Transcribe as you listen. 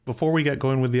Before we get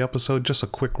going with the episode, just a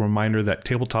quick reminder that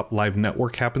Tabletop Live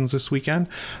Network happens this weekend.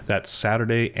 That's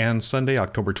Saturday and Sunday,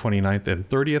 October 29th and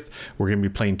 30th. We're going to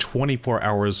be playing 24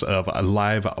 hours of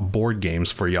live board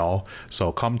games for y'all.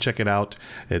 So come check it out.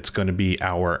 It's going to be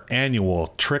our annual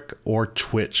Trick or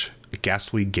Twitch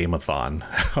Ghastly Gameathon.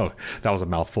 Oh, that was a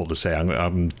mouthful to say.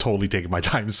 I'm totally taking my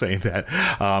time saying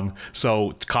that.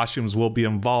 So costumes will be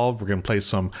involved. We're going to play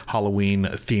some Halloween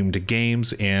themed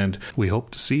games, and we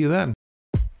hope to see you then.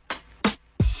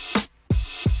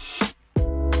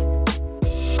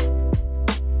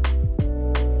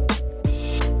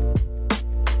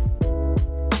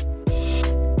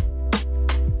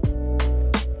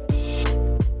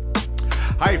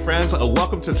 Hi friends,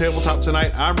 welcome to Tabletop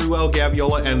Tonight. I'm Ruel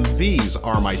Gaviola, and these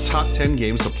are my top 10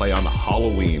 games to play on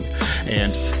Halloween.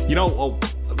 And you know,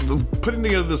 putting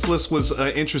together this list was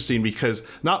interesting because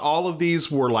not all of these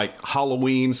were like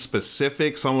Halloween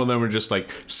specific. Some of them are just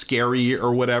like scary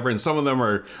or whatever, and some of them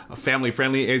are family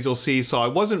friendly, as you'll see. So I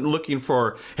wasn't looking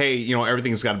for, hey, you know,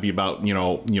 everything's got to be about, you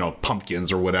know,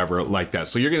 pumpkins or whatever like that.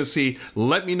 So you're going to see,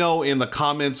 let me know in the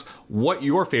comments what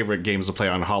your favorite games to play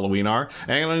on Halloween are.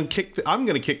 And I'm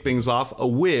going to kick things off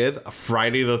with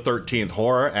Friday the 13th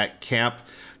Horror at Camp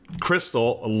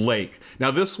Crystal Lake.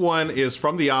 Now this one is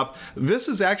from the op. This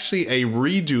is actually a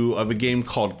redo of a game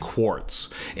called Quartz.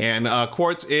 And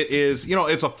Quartz, it is, you know,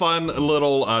 it's a fun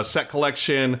little set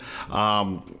collection.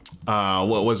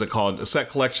 What was it called? A set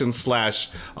collection slash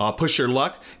push your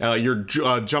luck. You're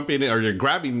jumping or you're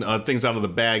grabbing things out of the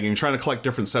bag, and you're trying to collect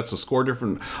different sets to score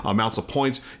different amounts of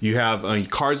points. You have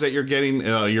cards that you're getting.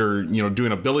 You're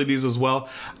doing abilities as well.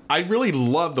 I really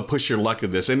love the push your luck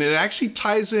of this, and it actually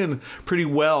ties in pretty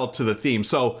well to the theme.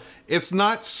 So it's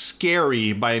not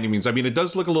scary by any means. I mean, it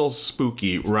does look a little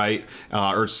spooky, right?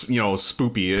 Or,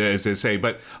 spoopy, as they say.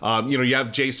 But, you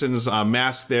have Jason's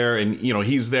mask there, and,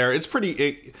 he's there. It's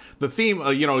pretty, the theme,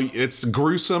 it's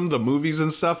gruesome, the movies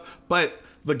and stuff. But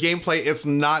the gameplay, it's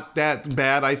not that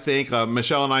bad, I think.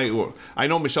 Michelle and I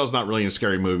know Michelle's not really in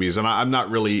scary movies, and I'm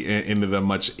not really into them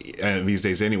much these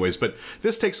days anyways, but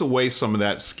this takes away some of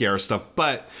that scare stuff,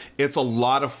 but it's a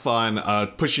lot of fun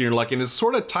pushing your luck, and it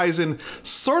sort of ties in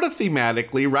sort of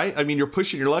thematically, right? I mean, you're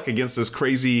pushing your luck against this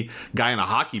crazy guy in a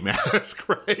hockey mask,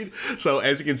 right? So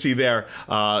as you can see there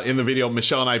in the video,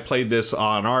 Michelle and I played this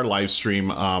on our live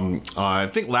stream, I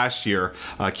think last year,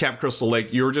 Camp Crystal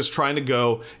Lake. You were just trying to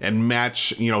go and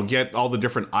match, get all the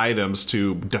different items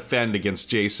to defend against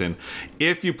Jason.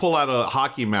 If you pull out a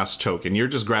hockey mask token, you're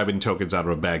just grabbing tokens out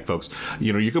of a bag, folks.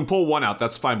 You can pull one out,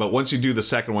 that's fine. But once you do the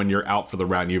second one, you're out for the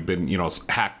round. You've been,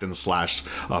 hacked and slashed,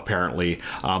 apparently.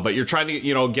 But you're trying to,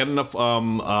 get enough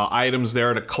items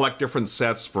there to collect different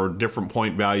sets for different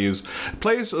point values.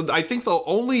 I think the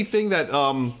only thing that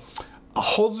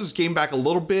holds this game back a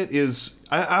little bit is,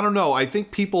 I don't know. I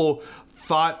think people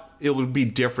thought it would be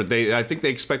different. I think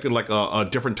they expected like a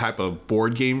different type of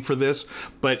board game for this,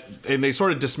 and they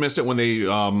sort of dismissed it when they,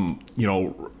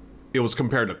 it was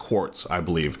compared to Quartz, I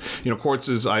believe. Quartz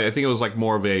is, I think it was like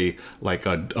more of a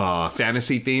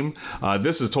fantasy theme.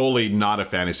 This is totally not a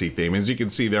fantasy theme. As you can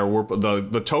see there,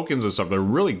 the tokens and stuff, they're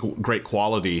really great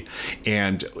quality.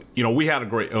 And, we had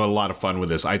a lot of fun with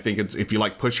this. I think if you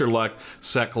like push your luck,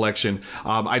 set collection,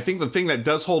 I think the thing that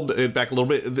does hold it back a little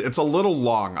bit, it's a little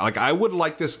long. Like, I would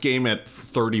like this game at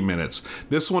 30 minutes.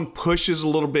 This one pushes a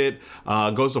little bit,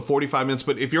 goes to 45 minutes.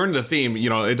 But if you're in the theme,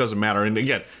 it doesn't matter. And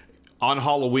again, on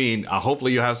Halloween,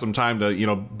 hopefully you have some time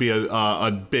to, be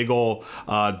a big ol'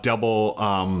 double,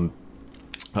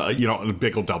 a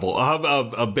big old double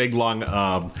of a big long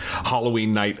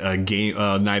Halloween night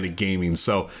night of gaming.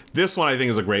 So this one I think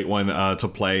is a great one to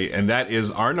play, and that is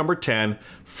our number 10,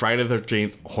 Friday the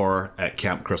 13th Horror at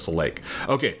Camp Crystal Lake.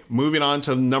 Okay, moving on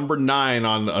to number 9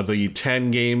 on the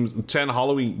 10 games to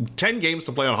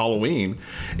play on Halloween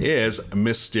is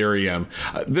Mysterium.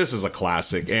 This is a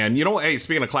classic, and hey,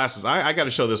 speaking of classics, I got to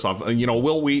show this off.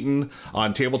 Will Wheaton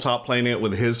on Tabletop playing it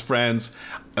with his friends.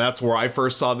 That's where I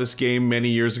first saw this game many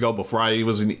years ago, before I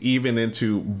was even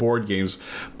into board games.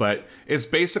 But it's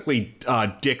basically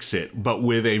Dixit, but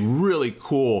with a really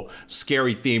cool,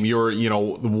 scary theme.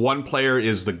 One player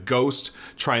is the ghost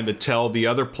trying to tell the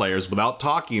other players without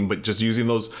talking, but just using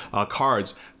those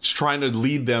cards, just trying to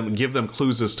lead them, give them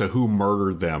clues as to who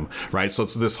murdered them, right? So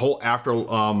it's this whole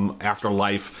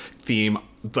afterlife theme.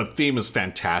 The theme is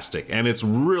fantastic, and it's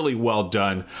really well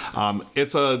done.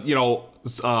 It's a,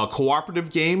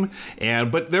 cooperative game,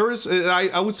 but there is,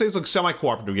 I would say it's like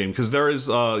semi-cooperative game, because there is,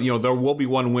 there will be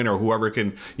one winner, whoever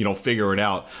can, figure it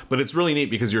out. But it's really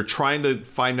neat because you're trying to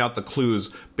find out the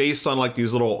clues based on like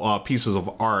these little pieces of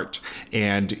art,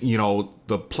 and the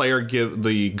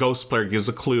ghost player gives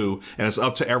a clue, and it's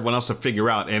up to everyone else to figure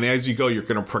out. And as you go, you're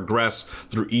going to progress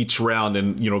through each round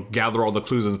and gather all the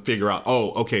clues and figure out,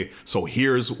 oh, okay, so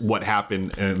here's what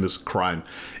happened in this crime.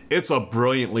 It's a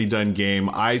brilliantly done game.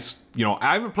 I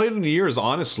haven't played it in years,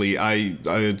 honestly.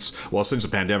 Since the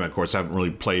pandemic, of course, I haven't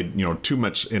really played, too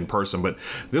much in person, but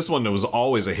this one was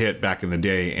always a hit back in the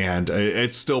day, and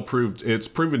it's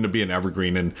proven to be an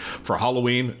evergreen. And for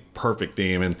Halloween, perfect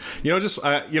theme. And,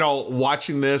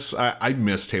 watching this, I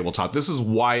miss tabletop. This is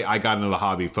why I got into the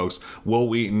hobby, folks. Will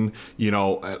Wheaton,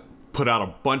 put out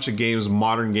a bunch of games,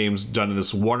 modern games done in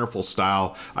this wonderful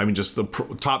style. I mean, just the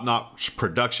top-notch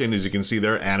production, as you can see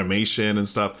there, animation and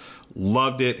stuff.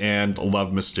 Loved it and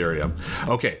loved Mysteria.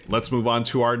 Okay, let's move on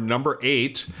to our number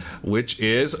 8, which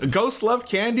is Ghost Love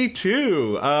Candy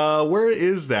 2. Where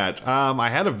is that? I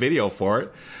had a video for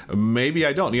it. Maybe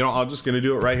I don't. I'm just going to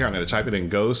do it right here. I'm going to type it in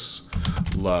Ghost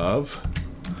Love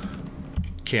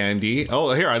Candy.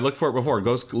 Oh, here, I looked for it before.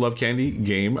 Ghost Love Candy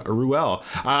game Ruel.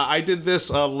 I did this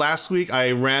last week.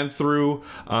 I ran through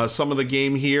some of the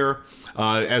game here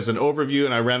as an overview,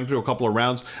 and I ran through a couple of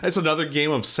rounds. It's another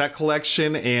game of set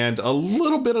collection and a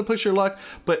little bit of push your luck,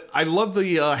 but I love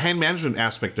the hand management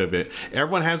aspect of it.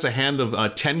 Everyone has a hand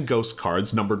of 10 ghost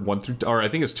cards, numbered 1 through, or I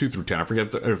think it's 2 through 10. I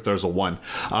forget if there's a 1.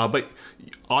 But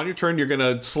on your turn, you're going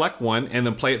to select one and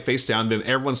then play it face down. Then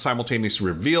everyone simultaneously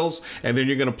reveals, and then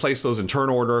you're going to place those in turn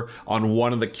order on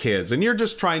one of the kids. And you're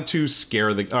just trying to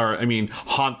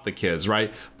haunt the kids,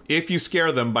 right? If you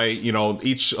scare them by,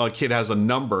 each kid has a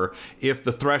number. If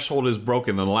the threshold is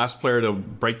broken, then the last player to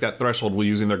break that threshold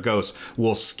using their ghost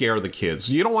will scare the kids.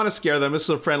 You don't want to scare them. This is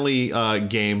a friendly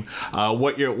game.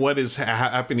 What is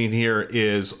happening here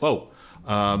is,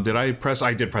 did I press?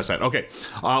 I did press that. Okay.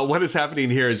 What is happening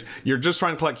here is you're just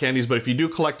trying to collect candies, but if you do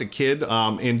collect a kid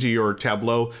into your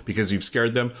tableau because you've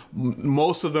scared them,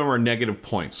 most of them are negative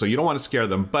points. So you don't want to scare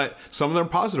them, but some of them are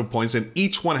positive points, and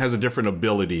each one has a different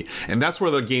ability. And that's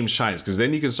where the game shines, because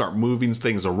then you can start moving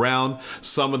things around.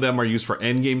 Some of them are used for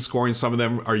end game scoring. Some of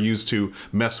them are used to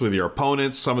mess with your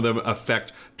opponents. Some of them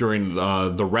affect during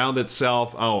the round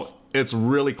itself. It's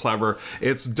really clever.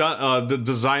 It's done. The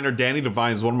designer Danny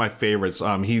Devine is one of my favorites.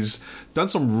 He's done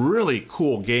some really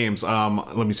cool games.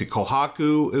 Let me see.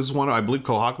 Kohaku is one. I believe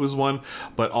Kohaku is one.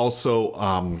 But also,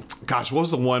 what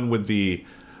was the one with the?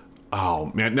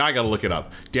 Oh man, now I gotta look it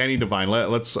up. Danny Devine.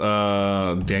 Let's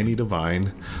Danny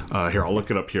Devine. Here, I'll look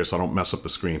it up here so I don't mess up the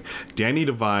screen. Danny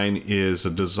Devine is the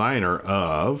designer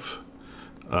of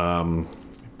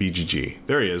BGG.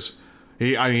 There he is.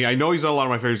 I know he's done a lot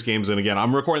of my favorite games, and again,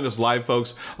 I'm recording this live,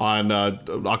 folks, on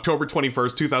October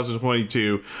 21st,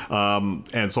 2022,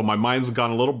 and so my mind's gone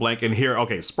a little blank, and here,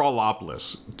 okay,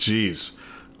 Sprawlopolis, jeez.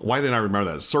 Why didn't I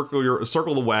remember that?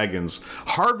 Circle the Wagons.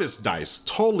 Harvest Dice,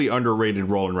 totally underrated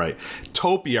roll and write.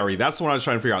 Topiary, that's the one I was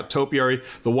trying to figure out. Topiary,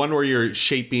 the one where you're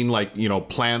shaping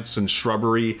plants and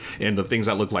shrubbery into things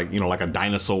that look like, like a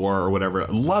dinosaur or whatever.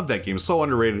 Love that game, so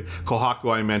underrated.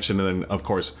 Kohaku I mentioned, and then of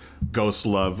course Ghost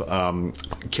Love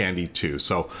Candy 2.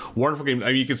 So wonderful game. I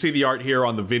mean, you can see the art here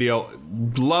on the video.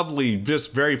 Lovely,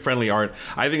 just very friendly art.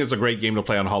 I think it's a great game to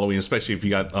play on Halloween, especially if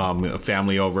you got a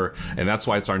family over, and that's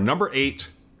why it's our number 8.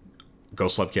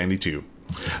 Ghost Love Candy 2.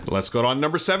 Let's go on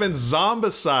number 7,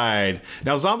 Zombicide.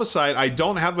 Now, Zombicide, I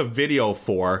don't have a video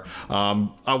for.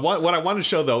 What I want to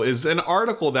show, though, is an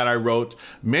article that I wrote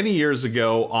many years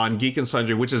ago on Geek and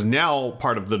Sundry, which is now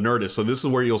part of the Nerdist. So this is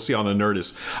where you'll see on the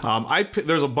Nerdist.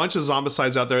 There's a bunch of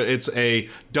Zombicides out there. It's a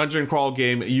dungeon crawl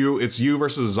game. It's you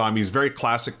versus zombies, very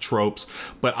classic tropes.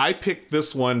 But I picked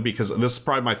this one because this is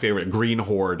probably my favorite, Green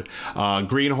Horde.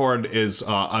 Green Horde is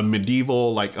a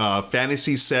medieval,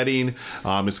 fantasy setting.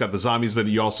 It's got the zombies, but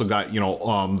you also got,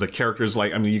 the characters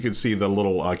you can see the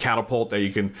little catapult that you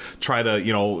can try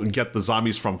to, get the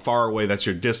zombies from far away. That's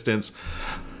your distance.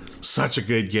 Such a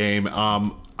good game.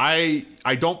 I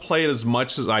don't play it as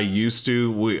much as I used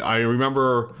to. I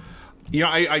remember,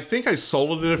 I think I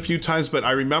soloed it a few times, but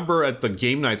I remember at the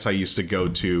game nights I used to go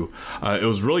to, it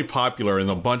was really popular, and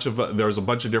there was a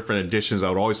bunch of different editions that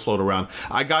would always float around.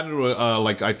 I got into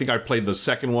I think I played the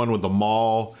second one with the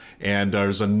mall, and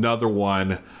there's another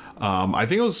one. I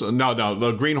think it was no.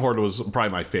 The Green Horde was probably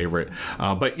my favorite.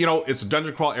 But it's a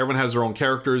dungeon crawl. Everyone has their own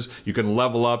characters. You can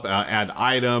level up, add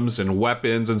items and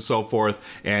weapons and so forth.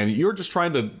 And you're just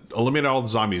trying to eliminate all the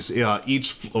zombies.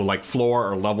 Each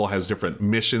floor or level has different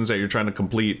missions that you're trying to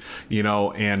complete.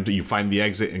 And you find the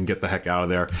exit and get the heck out of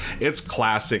there. It's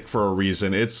classic for a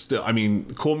reason. It's still,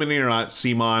 Cool Mini or not,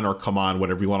 CMON or CMON,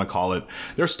 whatever you want to call it,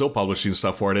 they're still publishing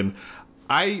stuff for it. And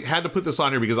I had to put this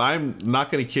on here because I'm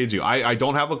not going to kid you. I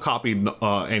don't have a copy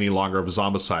any longer of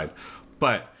Zombicide,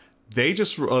 but they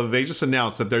just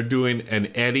announced that they're doing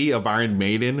an Eddie of Iron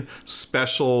Maiden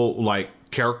special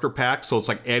character pack. So it's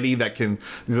like Eddie that can,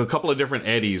 a couple of different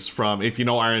Eddies from, if you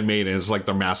know Iron Maiden, is like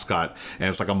their mascot, and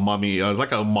it's like a mummy,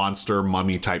 like a monster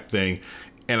mummy type thing.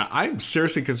 And I'm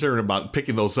seriously considering about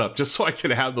picking those up just so I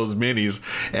can have those minis.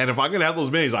 And if I'm going to have those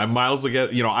minis, I might as well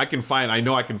get, I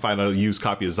know I can find a used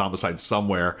copy of Zombicide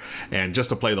somewhere, and just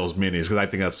to play those minis, because I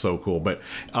think that's so cool. But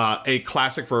a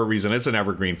classic for a reason. It's an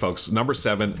evergreen, folks. Number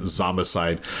 7,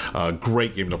 Zombicide.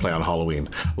 Great game to play on Halloween.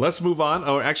 Let's move on.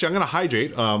 Oh, actually, I'm going to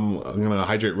hydrate. I'm going to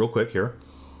hydrate real quick here,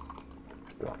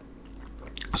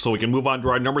 so we can move on to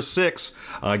our number 6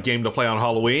 game to play on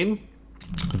Halloween.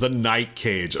 The Night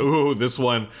Cage. Ooh, this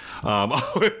one.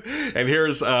 And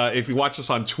here's, if you watch us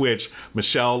on Twitch,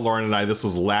 Michelle, Lauren, and I, this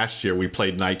was last year, we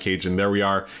played Night Cage, and there we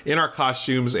are in our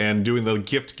costumes and doing the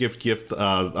gift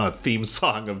theme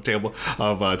song of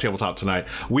Tabletop Tonight.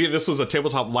 This was a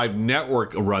Tabletop Live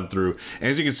Network run through. And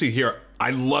as you can see here, I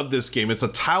love this game. It's a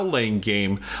tile laying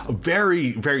game, a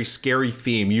very, very scary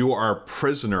theme. You are a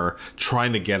prisoner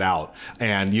trying to get out,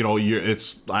 and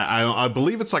I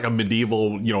believe it's like a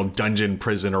medieval, dungeon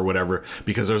prison or whatever,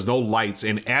 because there's no lights.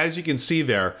 And as you can see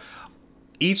there,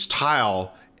 each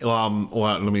tile. Well,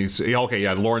 let me see. Okay,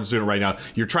 yeah, Lauren's doing it right now.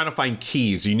 You're trying to find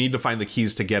keys. You need to find the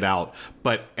keys to get out.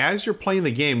 But as you're playing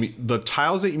the game, the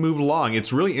tiles that you move along,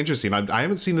 it's really interesting. I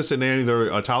haven't seen this in any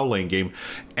other tile laying game.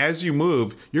 As you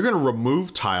move, you're going to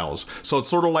remove tiles. So it's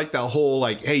sort of like that whole,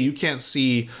 hey, you can't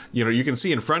see, you can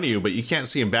see in front of you, but you can't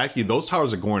see in back of you. Those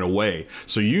tiles are going away.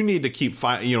 So you need to keep,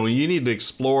 you need to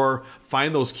explore,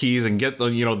 find those keys, and get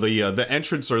the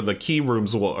entrance or the key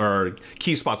rooms or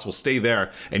key spots will stay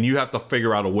there, and you have to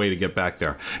figure out a way to get back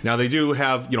there. Now they do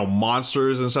have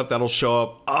monsters and stuff that'll show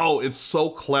up. Oh, it's so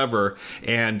clever.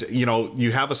 And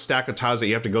you have a stack of tiles that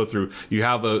you have to go through. You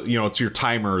have it's your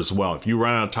timer as well. If you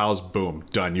run out of tiles, boom,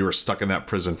 done. You are stuck in that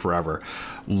prison forever.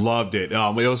 Loved it.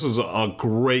 This was a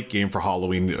great game for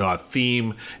Halloween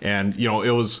theme, and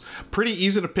it was pretty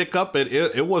easy to pick up.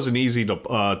 It wasn't easy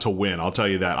to win. I'll tell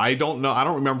you that. I don't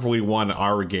remember if we won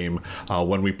our game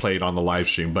when we played on the live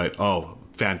stream, but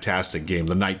fantastic game.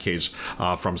 The Night Cage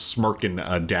from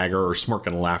Smirkin' Dagger or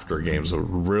Smirkin' Laughter games.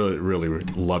 Really, really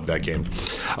loved that game.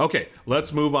 Okay,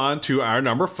 let's move on to our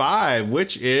number 5,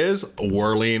 which is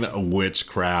Whirling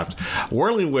Witchcraft.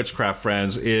 Whirling Witchcraft,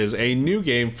 friends, is a new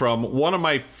game from one of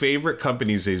my favorite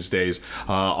companies these days,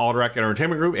 Alderac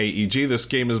Entertainment Group, AEG. This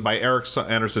game is by Eric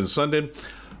Anderson Sundin.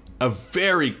 A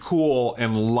very cool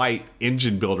and light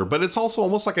engine builder, but it's also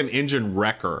almost like an engine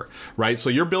wrecker, right? So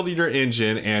you're building your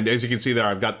engine, and as you can see there,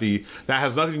 I've got that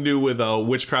has nothing to do with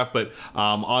witchcraft, but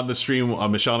on the stream,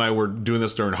 Michelle and I were doing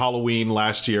this during Halloween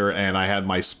last year, and I had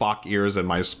my Spock ears and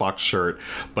my Spock shirt,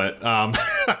 but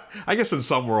I guess in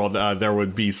some world there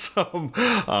would be some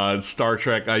Star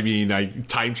Trek,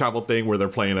 time travel thing where they're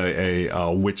playing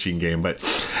a witching game. But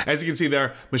as you can see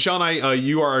there, Michelle and I,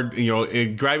 you are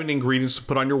grabbing ingredients to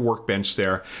put on your workbench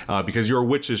there because you're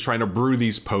witches trying to brew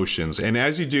these potions. And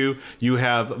as you do, you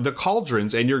have the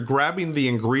cauldrons, and you're grabbing the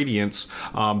ingredients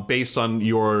based on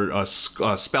your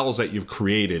spells that you've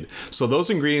created. So those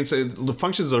ingredients, the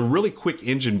function is a really quick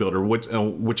engine builder,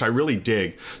 which I really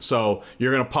dig. So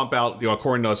you're going to pump out,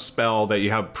 according to a spell that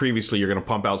you have previously, you're going to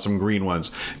pump out some green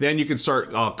ones. Then you can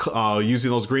start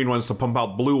using those green ones to pump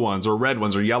out blue ones or red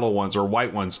ones or yellow ones or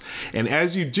white ones. And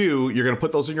as you do, you're going to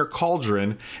put those in your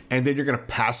cauldron, and then you're going to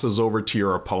pass those over to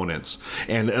your opponents.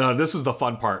 And this is the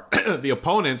fun part. The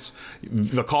opponents,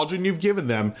 the cauldron you've given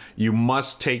them, you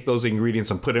must take those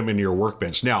ingredients and put them into your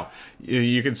workbench. Now,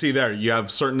 you can see there, you have a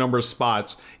certain number of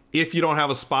spots. If you don't have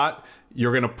a spot,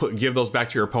 you're going to give those back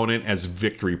to your opponent as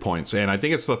victory points. And I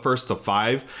think it's the first to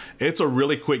 5. It's a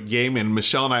really quick game, and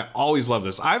Michelle and I always love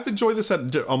this. I've enjoyed this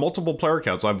at multiple player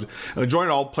counts. I've enjoyed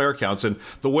all player counts, and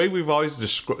the way we've always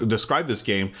described this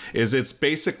game is it's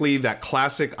basically that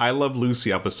classic I Love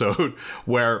Lucy episode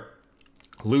where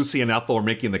Lucy and Ethel are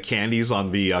making the candies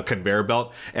on the conveyor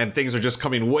belt, and things are just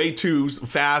coming way too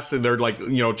fast, and they're like,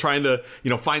 trying to,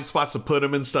 find spots to put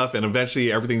them and stuff, and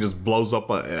eventually everything just blows up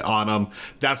on them.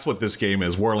 That's what this game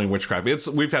is, Whirling Witchcraft.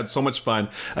 We've had so much fun.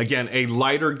 Again, a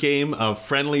lighter game, a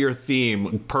friendlier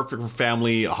theme, perfect for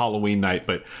family Halloween night,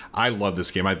 but I love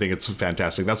this game. I think it's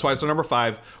fantastic. That's why it's number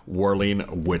 5,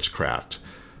 Whirling Witchcraft.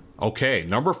 Okay,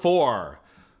 number 4.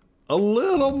 A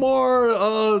little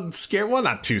more scary. Well,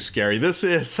 not too scary. This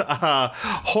is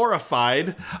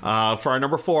Horrified for our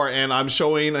number 4. And I'm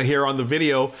showing here on the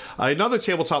video another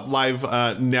Tabletop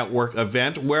Live Network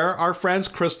event where our friends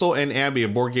Crystal and Abby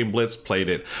of Board Game Blitz played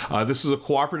it. This is a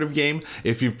cooperative game.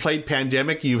 If you've played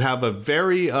Pandemic, you have a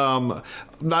very,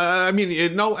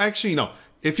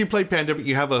 if you played Pandemic,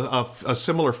 you have a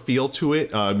similar feel to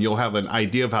it. You'll have an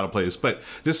idea of how to play this, but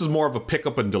this is more of a pick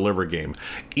up and deliver game.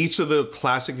 Each of the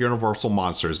classic Universal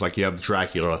monsters, like you have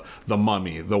Dracula, the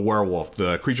Mummy, the Werewolf,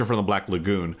 the Creature from the Black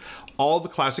Lagoon, all the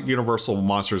classic Universal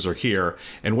monsters are here.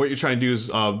 And what you're trying to do is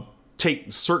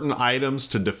take certain items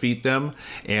to defeat them,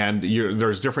 and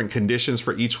there's different conditions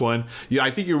for each one. I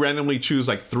think you randomly choose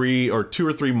like 2 or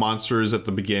 3 monsters at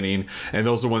the beginning, and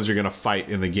those are the ones you're going to fight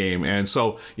in the game. And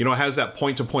so, it has that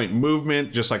point-to-point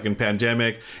movement, just like in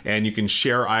Pandemic, and you can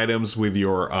share items with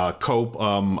your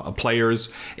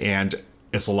players, and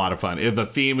it's a lot of fun. The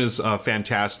theme is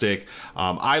fantastic.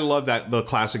 I love that the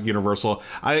classic Universal.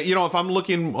 If I'm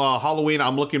looking Halloween,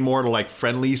 I'm looking more to like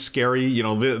friendly, scary.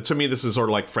 To me, this is sort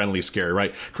of like friendly, scary,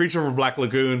 right? Creature from Black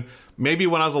Lagoon. Maybe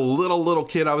when I was a little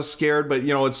kid, I was scared, but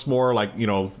it's more like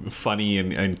funny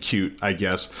and cute, I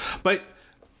guess. But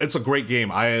it's a great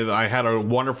game. I had a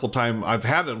wonderful time. I've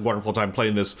had a wonderful time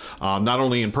playing this, not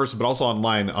only in person but also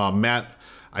online. Matt,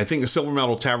 I think the Silver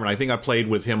Medal Tavern, I think I played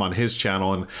with him on his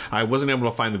channel, and I wasn't able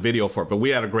to find the video for it, but we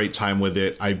had a great time with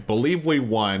it. I believe we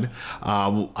won.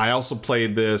 I also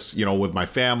played this, with my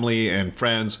family and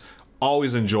friends.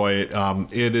 Always enjoy it.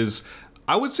 It is,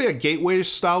 I would say, a gateway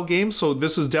style game, so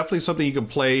this is definitely something you can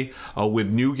play with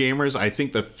new gamers. I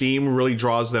think the theme really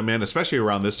draws them in, especially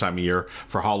around this time of year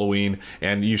for Halloween,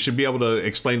 and you should be able to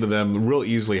explain to them real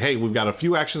easily, hey, we've got a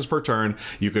few actions per turn.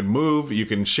 You can move, you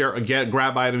can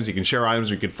grab items, you can share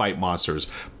items, you can fight monsters.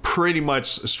 Pretty much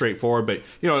straightforward, but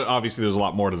obviously there's a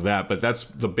lot more to that, but that's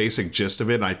the basic gist of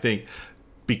it, and I think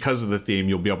because of the theme,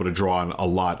 you'll be able to draw on a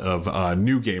lot of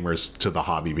new gamers to the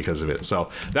hobby because of it. So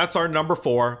that's our number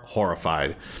 4,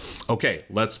 Horrified. Okay,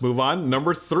 let's move on.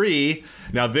 Number 3.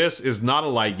 Now, this is not a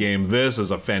light game. This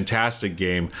is a fantastic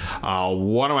game.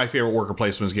 One of my favorite worker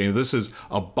placements games. This is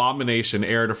Abomination: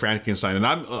 Heir to Frankenstein. And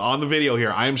I'm on the video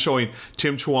here. I am showing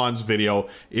Tim Chuan's video.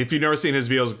 If you've never seen his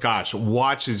videos, gosh,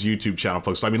 watch his YouTube channel,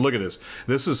 folks. I mean, look at this.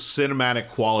 This is cinematic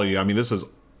quality. I mean, this is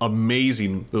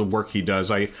amazing, the work he does.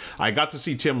 I got to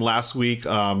see Tim last week, we're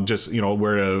at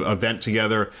an event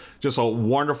together. Just a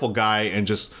wonderful guy, and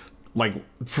just like,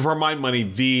 for my money,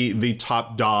 the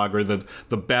top dog, or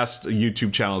the best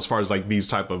YouTube channel as far as like these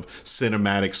type of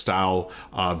cinematic style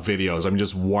videos. I mean,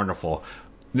 just wonderful.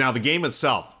 Now, the game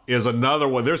itself is another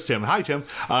one. There's Tim. Hi, Tim.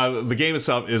 The game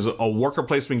itself is a worker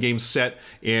placement game set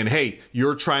in, hey,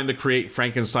 you're trying to create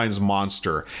Frankenstein's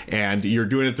monster, and you're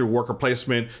doing it through worker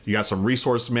placement. You got some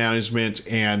resource management,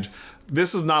 and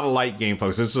this is not a light game,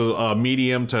 folks. This is a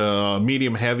medium to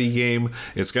medium heavy game.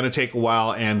 It's going to take a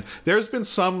while, and there's been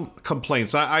some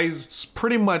complaints. I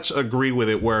pretty much agree with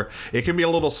it, where it can be a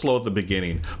little slow at the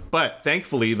beginning, but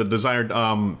thankfully the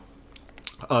designer,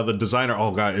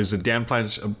 oh god, is it Dan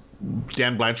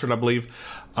Blanchard, I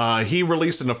believe. He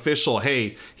released an official,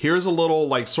 hey, here's a little,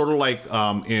 like, sort of like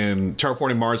in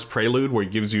Terraforming Mars Prelude, where he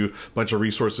gives you a bunch of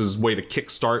resources, way to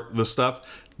kickstart the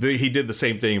stuff. He did the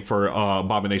same thing for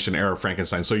Abomination: Heir of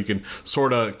Frankenstein, so you can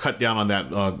sort of cut down on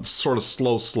that sort of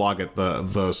slow slog at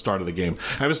the start of the game.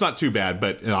 I mean, it's not too bad,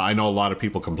 but I know a lot of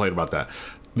people complain about that.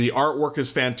 The artwork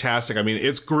is fantastic. I mean,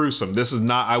 it's gruesome. This is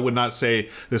not, I would not say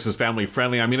this is family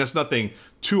friendly. I mean, it's nothing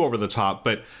too over the top,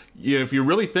 but if you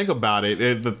really think about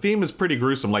it, the theme is pretty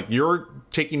gruesome. Like, you're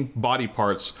taking body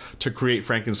parts to create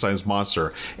Frankenstein's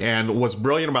monster. And what's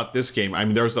brilliant about this game, I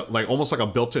mean, there's like almost like a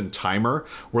built-in timer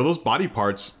where those body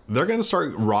parts, they're going to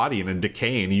start rotting and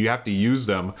decaying. You have to use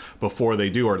them before they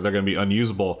do, or they're going to be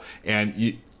unusable. And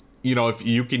if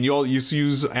you'll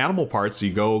use animal parts.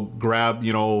 You go grab,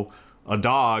 a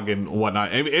dog and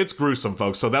whatnot. I mean, it's gruesome,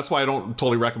 folks. So that's why I don't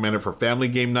totally recommend it for family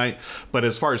game night. But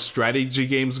as far as strategy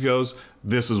games goes,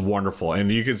 this is wonderful.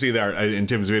 And you can see there in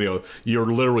Tim's video, you're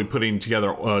literally putting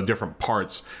together different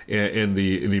parts in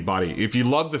the body. If you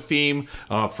love the theme,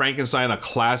 Frankenstein, a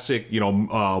classic,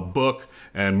 book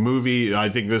and movie, I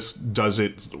think this does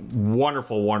it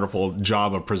wonderful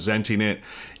job of presenting it.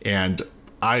 And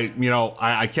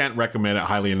I can't recommend it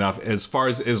highly enough. As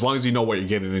long as you know what you're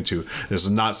getting into, this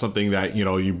is not something that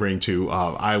you bring to.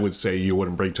 I would say you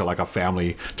wouldn't bring to like a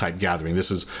family type gathering.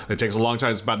 It takes a long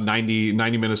time. It's about 90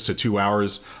 minutes to 2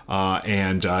 hours,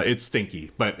 and it's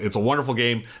thinky, but it's a wonderful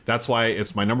game. That's why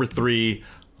it's my number 3,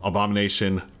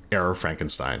 Abomination: Era of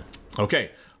Frankenstein.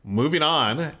 Okay. Moving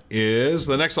on is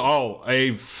the next.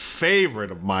 A favorite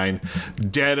of mine,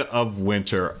 Dead of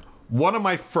Winter. One of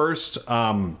my first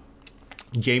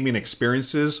gaming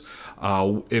experiences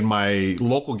in my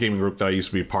local gaming group that I used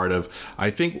to be part of. I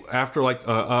think after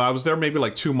I was there maybe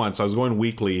like 2 months. I was going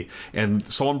weekly, and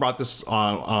someone brought this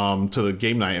to the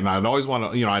game night, and I'd always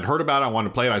want to. I'd heard about it. I wanted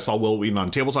to play it. I saw Will Wheaton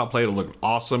on Tabletop play it. It looked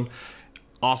awesome.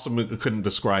 Awesome. Couldn't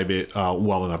describe it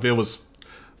well enough. It was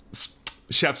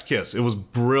chef's kiss. It was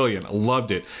brilliant. I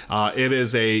loved it. It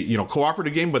is a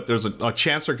cooperative game, but there's a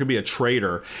chance there could be a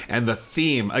traitor. And the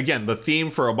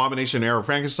theme for Abomination: Era of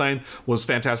Frankenstein was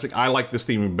fantastic. I like this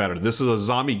theme even better. This is a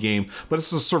zombie game, but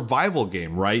it's a survival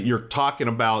game, right? You're talking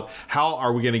about how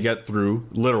are we going to get through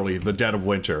literally the dead of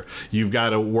winter. You've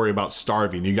got to worry about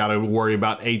starving. You got to worry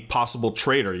about a possible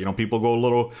traitor. People go a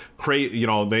little crazy.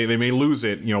 They may lose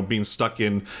it. Being stuck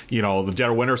in the dead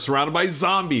of winter, surrounded by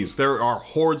zombies. There are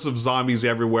hordes of zombies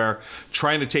everywhere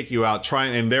trying to take you out,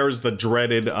 and there's the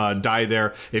dreaded die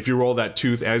there. If you roll that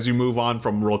tooth as you move on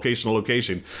from location to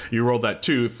location, you roll that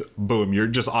tooth, boom, you're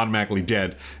just automatically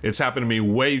dead. It's happened to me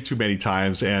way too many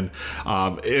times, and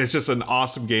it's just an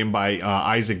awesome game by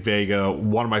Isaac Vega,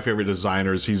 one of my favorite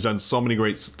designers. He's done so many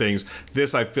great things.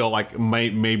 This I feel like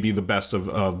may be the best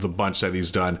of the bunch that he's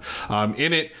done.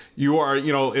 In it, you are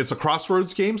it's a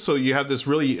crossroads game, so you have this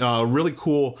really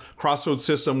cool crossroads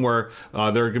system where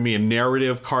there can be a narrative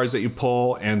cards that you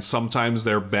pull, and sometimes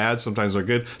they're bad, sometimes they're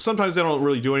good, sometimes they don't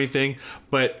really do anything,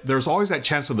 but there's always that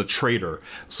chance of the traitor.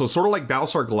 So sort of like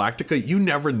Battlestar Galactica, you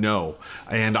never know,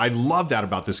 and I love that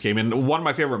about this game. And one of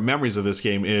my favorite memories of this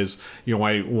game is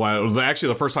actually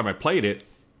the first time I played it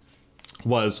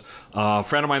was a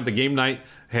friend of mine at the game night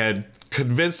had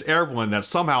convinced everyone that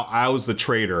somehow I was the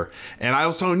traitor. And I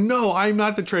was saying, no, I'm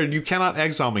not the traitor. You cannot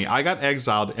exile me. I got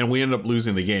exiled, and we ended up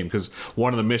losing the game because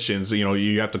one of the missions,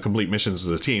 you have to complete missions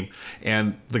as a team.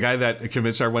 And the guy that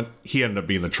convinced everyone, he ended up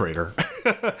being the traitor.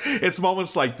 It's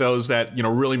moments like those that,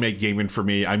 really make gaming for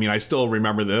me. I mean, I still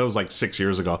remember that. It was like 6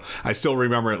 years ago. I still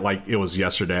remember it like it was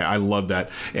yesterday. I love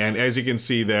that. And as you can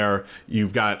see there,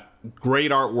 you've got great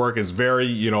artwork. It's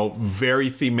very, very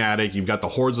thematic. You've got the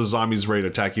hordes of zombies ready to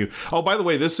attack you. Oh, by the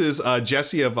way, this is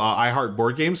Jesse of iHeart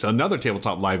Board Games, another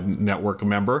Tabletop Live Network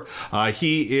member.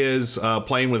 He is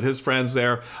playing with his friends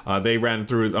there. They ran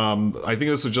through, I think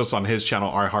this was just on his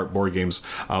channel, iHeart Board Games,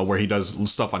 where he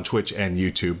does stuff on Twitch and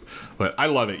YouTube. But I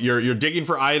love it. You're digging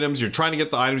for items. You're trying to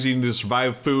get the items you need to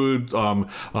survive, food,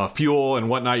 fuel, and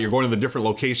whatnot. You're going to the different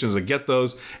locations to get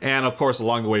those. And of course,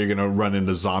 along the way, you're going to run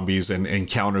into zombies and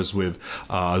encounters with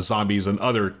zombies and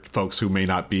other folks who may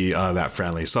not be that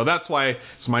friendly. So that's why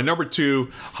it's my number 2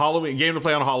 Halloween game to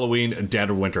play on Halloween, Dead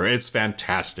of Winter. It's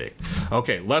fantastic.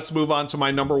 Okay, let's move on to my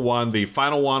number 1, the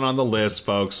final one on the list,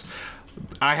 folks.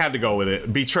 I had to go with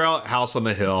it. Betrayal at House on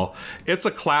the Hill. It's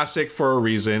a classic for a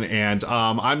reason, and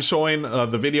I'm showing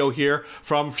the video here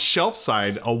from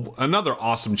Shelfside, another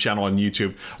awesome channel on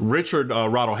YouTube. Richard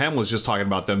Roddleham was just talking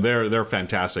about them. They're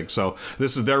fantastic. So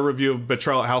this is their review of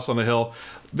Betrayal at House on the Hill.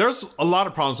 There's a lot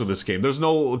of problems with this game. There's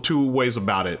no two ways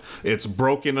about it. It's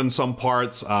broken in some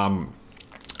parts.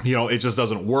 It just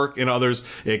doesn't work in others.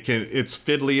 It's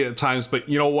fiddly at times, but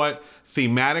you know what?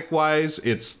 Thematic wise,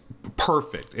 it's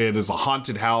perfect. It is a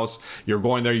haunted house. You're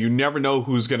going there. You never know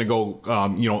who's going to go,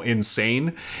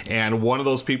 insane. And one of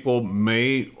those people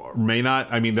may or may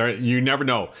not. I mean, you never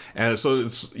know. And so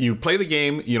you play the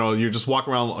game, you're just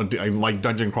walking around like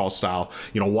dungeon crawl style,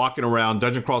 walking around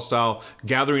dungeon crawl style,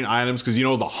 gathering items because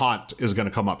the haunt is going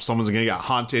to come up. Someone's going to get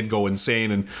haunted, go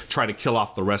insane, and try to kill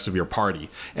off the rest of your party.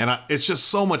 And it's just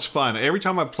so much fun. Every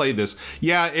time I play this,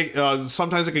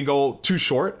 sometimes it can go too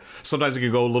short. Sometimes it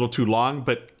can go a little too long,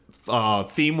 but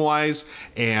theme wise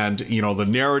and the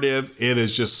narrative, it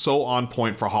is just so on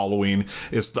point for Halloween.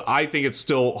 I think it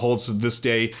still holds to this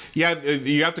day. You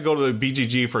have to go to the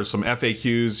BGG for some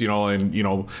FAQs,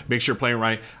 and make sure you're playing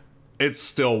right. It's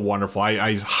still wonderful.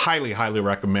 I highly, highly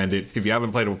recommend it. If you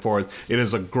haven't played it before, it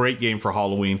is a great game for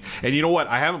Halloween. And you know what?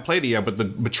 I haven't played it yet, but the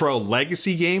Betrayal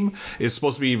Legacy game is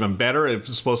supposed to be even better.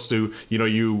 It's supposed to,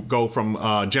 you go from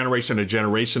generation to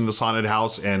generation in this haunted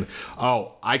house. And,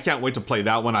 I can't wait to play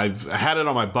that one. I've had it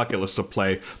on my bucket list to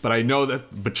play, but I know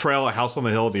that Betrayal at House on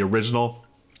the Hill, the original,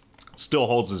 still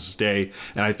holds this day.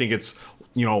 And I think it's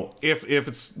if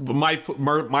it's my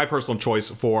personal choice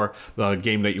for the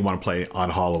game that you want to play on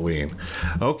Halloween.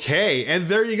 Okay, and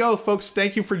there you go, folks.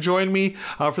 Thank you for joining me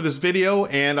for this video,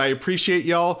 and I appreciate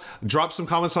y'all. Drop some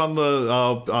comments on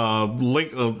the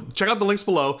link. Check out the links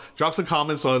below. Drop some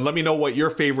comments. Let me know what your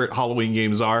favorite Halloween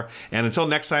games are. And until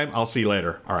next time, I'll see you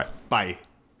later. All right, bye.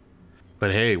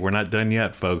 But hey, we're not done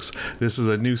yet, folks. This is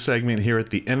a new segment here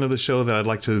at the end of the show that I'd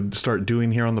like to start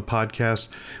doing here on the podcast,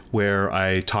 where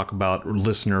I talk about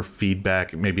listener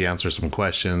feedback, maybe answer some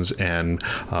questions, and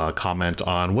comment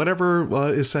on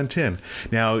whatever is sent in.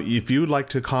 Now, if you would like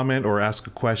to comment or ask a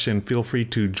question, feel free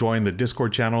to join the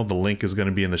Discord channel. The link is going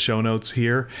to be in the show notes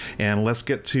here. And let's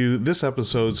get to this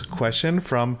episode's question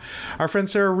from our friend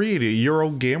Sarah Reed,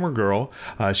 Euro Gamer Girl.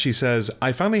 She says,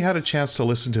 I finally had a chance to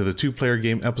listen to the 2-player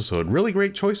game episode. Really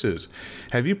great choices.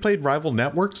 Have you played Rival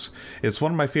Networks? It's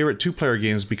one of my favorite 2-player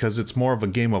games because it's more of a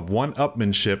game of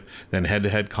one-upmanship than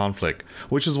head-to-head conflict,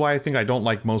 which is why I think I don't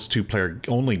like most 2-player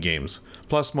only games.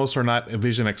 Plus, most are not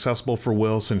vision accessible for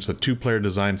Will, since the 2-player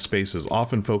design spaces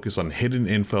often focus on hidden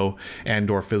info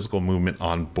and/or physical movement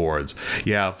on boards.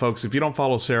 Yeah, folks, if you don't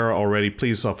follow Sarah already,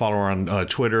 please follow her on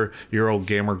Twitter, Euro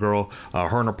Gamer Girl.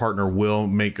 Her and her partner Will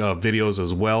make videos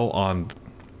as well on.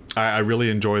 I really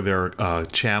enjoy their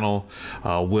channel.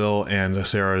 Will and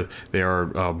Sarah, they are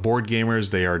board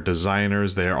gamers, they are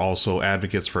designers, they are also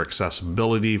advocates for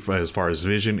accessibility as far as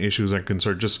vision issues are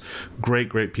concerned. Just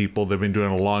great people. They've been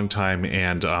doing it a long time,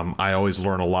 and I always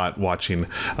learn a lot watching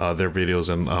their videos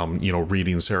and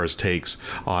reading Sarah's takes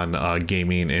on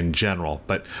gaming in general.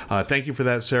 But thank you for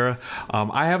that, Sarah.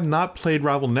 I have not played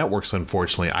Rival Networks,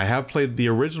 unfortunately. I have played the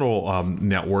original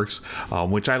Networks,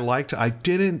 which I liked. I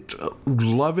didn't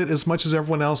love it as much as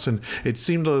everyone else, and it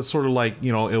seemed to sort of like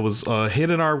it was a hit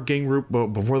in our game group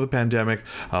before the pandemic.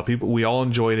 We all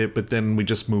enjoyed it, but then we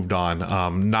just moved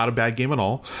on. Not a bad game at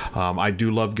all. I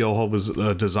do love Gil Hova's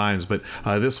designs, but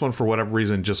this one, for whatever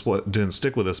reason, just didn't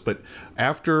stick with us. But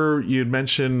after you'd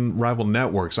mentioned Rival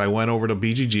Networks, I went over to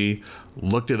BGG,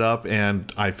 looked it up,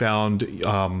 and I found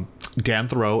Dan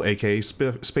Thoreau, aka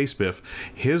Space Biff,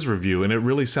 his review, and it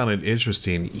really sounded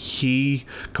interesting. He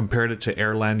compared it to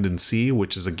Air, Land, and Sea,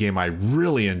 which is a game I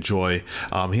really enjoy.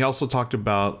 He also talked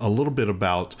about a little bit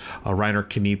about Reiner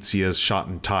Knizia's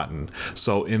Schotten Totten.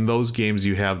 So in those games,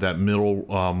 you have that middle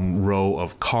row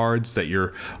of cards that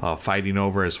you're fighting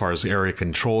over as far as area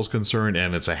control is concerned,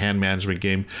 and it's a hand management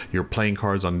game. You're playing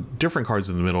cards on different cards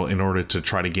in the middle in order to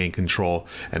try to gain control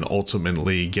and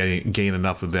ultimately gain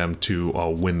enough of them to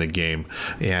win the game.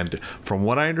 And from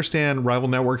what I understand, Rival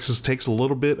Networks takes a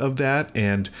little bit of that,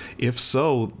 and if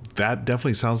so, that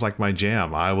definitely sounds like my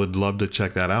jam. I would love to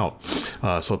check that out.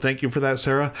 So thank you for that,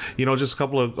 Sarah. Just a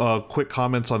couple of quick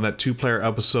comments on that 2-player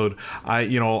episode.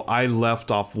 I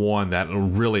left off one that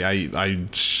really I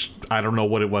don't know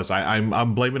what it was.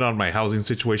 I'm blaming it on my housing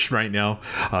situation right now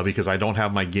because I don't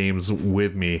have my games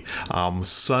with me.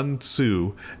 Sun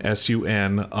Tzu,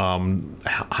 SUN-TZU,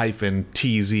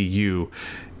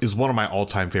 is one of my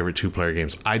all-time favorite 2-player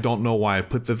games. I don't know why I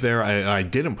put that there. I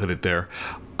didn't put it there.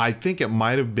 I think it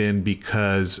might have been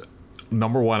because,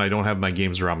 number one, I don't have my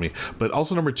games around me, but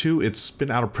also number two, it's been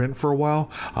out of print for a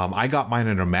while. I got mine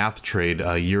in a math trade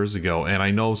years ago, and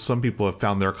I know some people have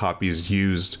found their copies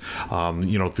used,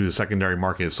 through the secondary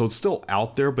market. So it's still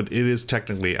out there, but it is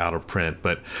technically out of print.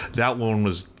 But that one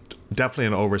was definitely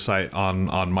an oversight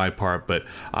on my part, but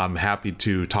I'm happy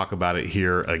to talk about it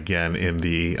here again in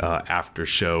the after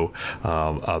show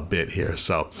a bit here.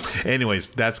 So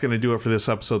anyways, that's going to do it for this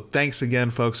episode. Thanks again,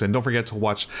 folks, and don't forget to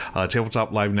watch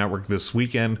Tabletop Live Network this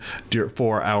weekend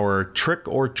for our Trick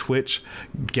or Twitch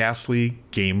Ghastly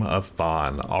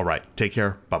Game-a-thon. All right, take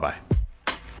care. Bye-bye.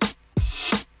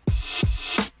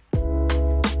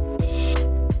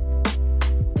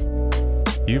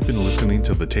 You've been listening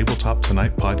to the Tabletop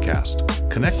Tonight podcast.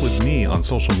 Connect with me on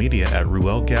social media at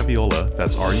Ruel Gaviola,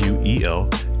 that's RuelGaviola,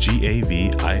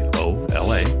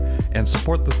 and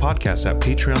support the podcast at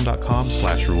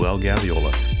patreon.com/Ruel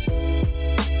Gaviola.